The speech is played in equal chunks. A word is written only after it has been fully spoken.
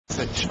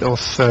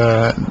Of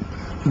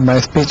my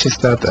speech is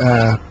that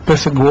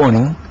perfect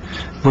warning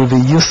will be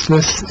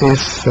useless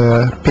if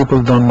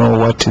people don't know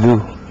what to do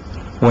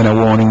when a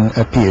warning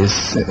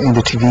appears in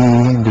the TV,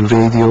 in the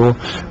radio,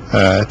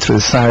 through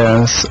the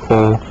sirens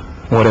or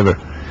whatever.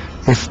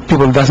 If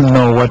people doesn't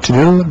know what to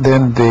do,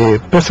 then the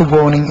perfect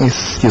warning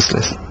is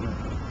useless.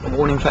 A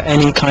warning for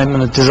any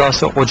kind of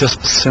disaster or just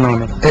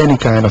tsunami? Any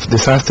kind of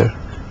disaster,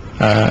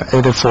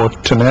 either for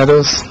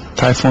tornadoes,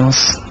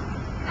 typhoons,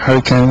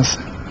 hurricanes,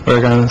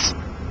 hurricanes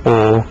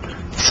or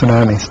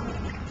tsunamis.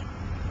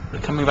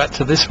 Coming back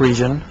to this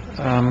region,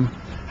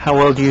 how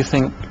well do you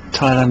think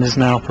Thailand is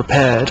now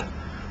prepared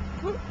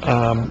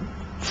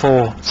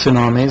for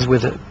tsunamis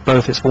with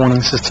both its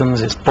warning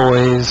systems, its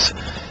buoys,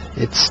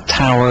 its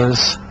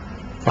towers,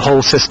 the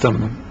whole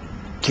system?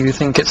 Do you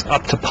think it's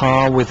up to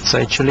par with,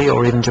 say, Chile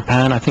or even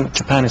Japan? I think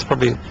Japan is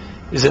probably,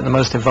 is it the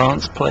most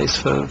advanced place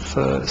for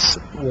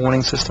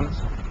warning systems?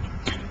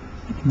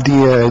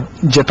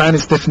 Japan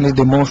is definitely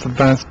the most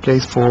advanced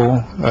place for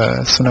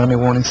tsunami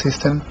warning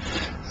system,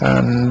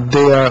 and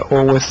they are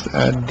always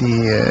at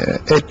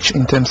the edge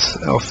in terms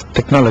of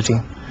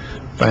technology,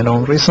 by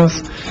known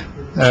reasons.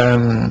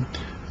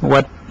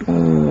 What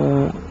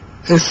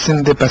is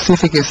in the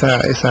Pacific is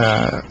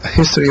a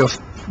history of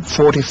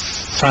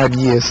 45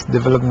 years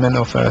development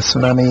of a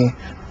tsunami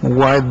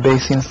wide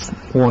basin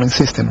warning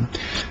system.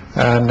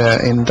 And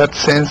in that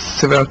sense,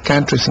 several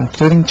countries,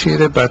 including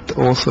Chile, but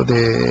also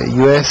the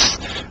US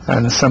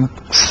and some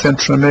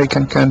Central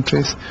American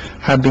countries,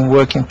 have been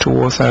working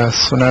towards a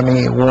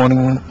tsunami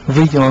warning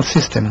regional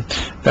system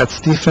that's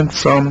different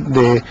from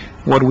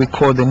what we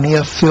call the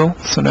near-field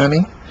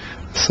tsunami.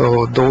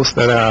 So those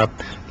that are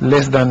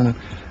less than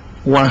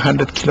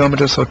 100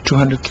 kilometers or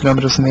 200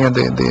 kilometers near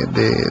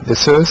the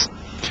source.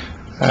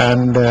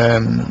 And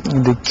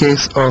in the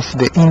case of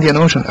the Indian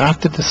Ocean,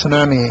 after the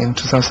tsunami in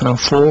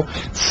 2004,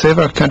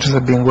 several countries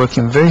have been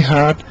working very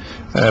hard,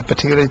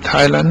 particularly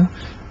Thailand,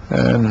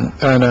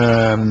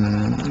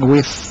 and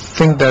we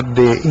think that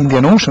the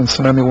Indian Ocean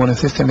tsunami warning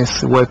system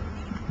is well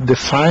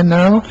defined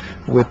now,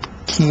 with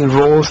key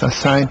roles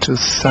assigned to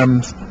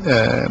some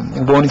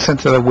warning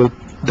centers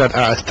that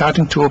are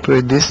starting to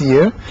operate this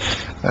year.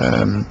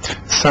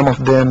 Some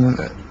of them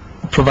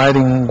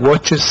providing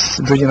watches,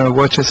 regional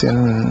watches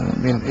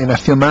in a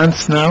few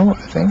months now,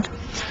 I think.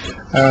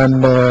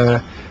 And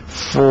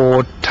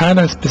for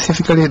Thailand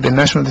specifically, the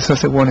National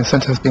Disaster Warning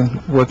Center has been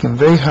working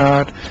very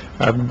hard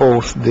at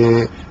both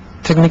the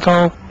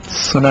technical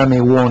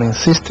tsunami warning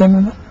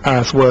system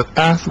as well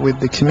as with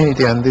the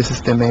community, and this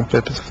is the main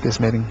purpose of this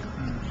meeting.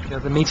 Yeah,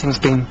 the meeting's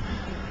been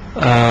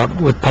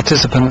with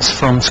participants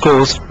from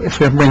schools. If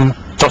we bring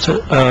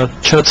Dr.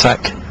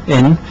 Cherdsak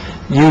in,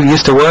 you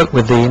used to work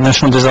with the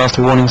National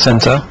Disaster Warning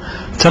Center.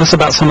 Tell us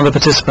about some of the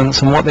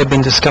participants and what they've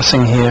been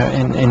discussing here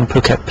in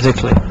Phuket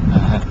particularly.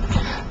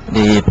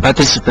 The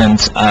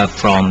participants are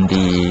from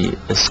the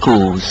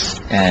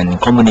schools and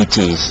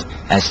communities,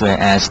 as well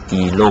as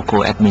the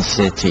local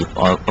administrative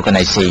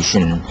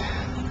organization,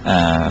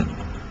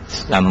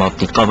 some of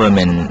the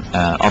government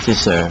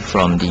officers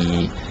from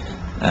the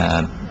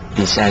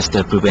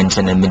Disaster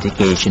Prevention and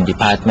Mitigation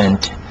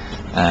Department,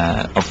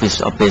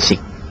 Office of Basic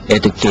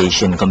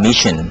Education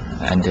Commission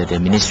under the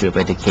Ministry of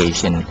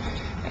Education,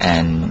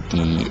 and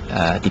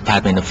the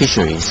Department of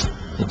Fisheries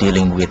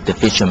dealing with the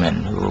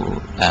fishermen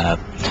who are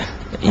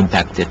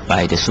impacted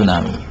by the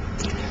tsunami.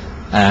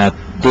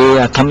 They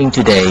are coming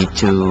today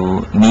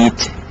to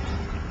meet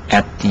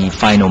at the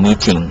final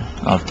meeting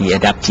of the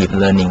Adaptive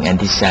Learning and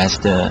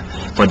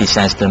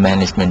Disaster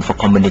Management for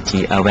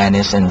Community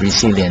Awareness and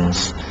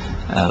Resilience,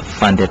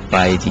 funded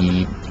by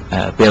the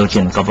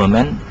Belgian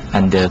government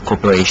under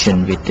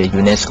cooperation with the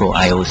UNESCO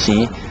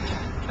IOC.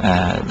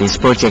 This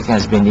project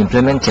has been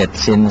implemented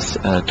since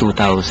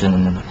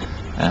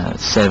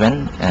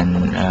 2007,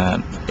 and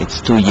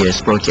it's 2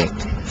 years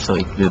project. So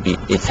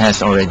it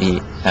has already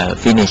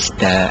finished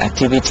the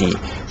activity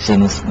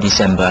since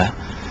December.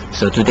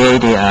 So today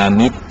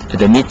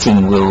the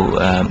meeting will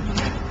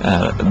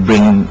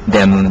bring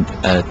them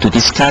to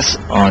discuss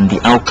on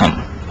the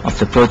outcome of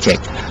the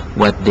project,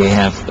 what they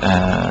have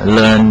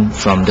learned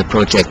from the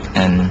project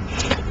and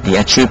the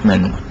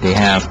achievement they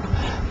have,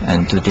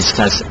 and to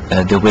discuss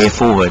the way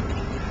forward,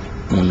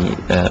 the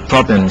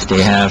problems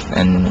they have,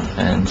 and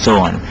so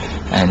on.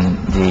 And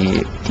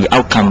the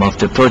outcome of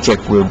the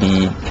project will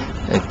be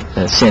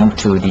sent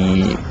to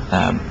the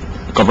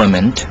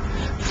government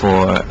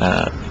for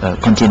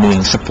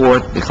continuing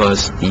support,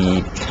 because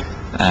the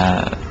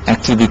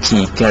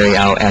activity carried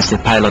out as a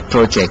pilot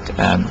project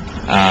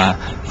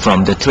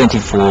from the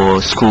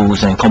 24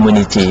 schools and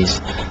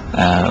communities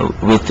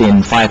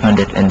within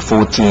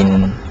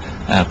 514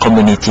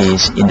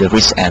 communities in the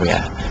risk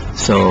area.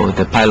 So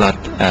the pilot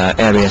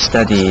area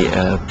study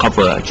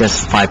cover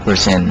just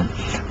 5%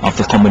 of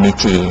the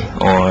community,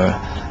 or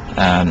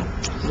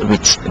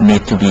which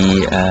need to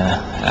be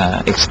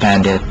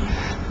expanded.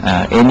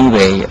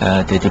 Anyway,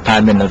 the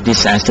Department of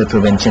Disaster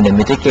Prevention and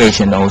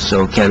Mitigation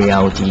also carry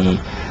out the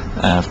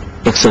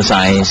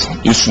exercise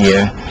each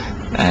year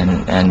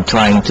and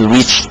trying to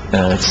reach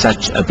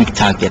such a big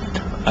target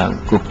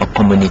group of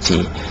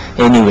community.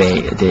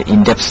 Anyway, the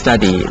in-depth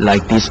study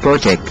like this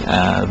project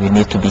we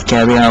need to be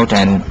carried out,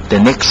 and the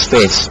next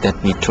phase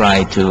that we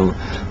try to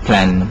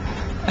plan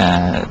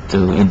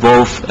to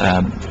involve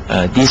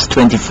these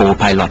 24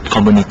 pilot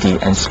community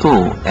and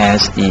school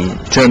as the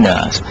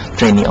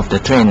training of the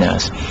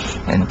trainers,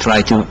 and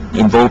try to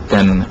involve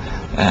them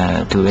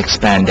to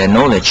expand their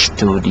knowledge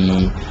to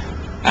the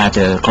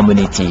other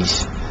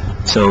communities.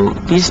 So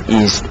this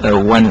is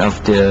one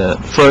of the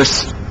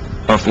first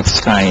of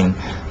its kind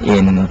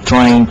in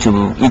trying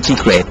to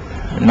integrate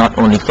not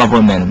only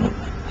government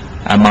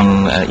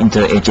among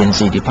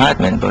interagency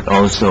department, but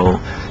also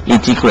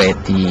integrate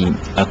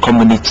the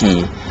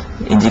community,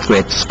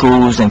 integrate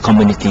schools and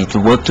community to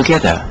work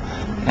together.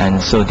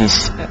 And so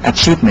this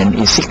achievement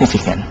is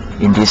significant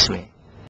in this way.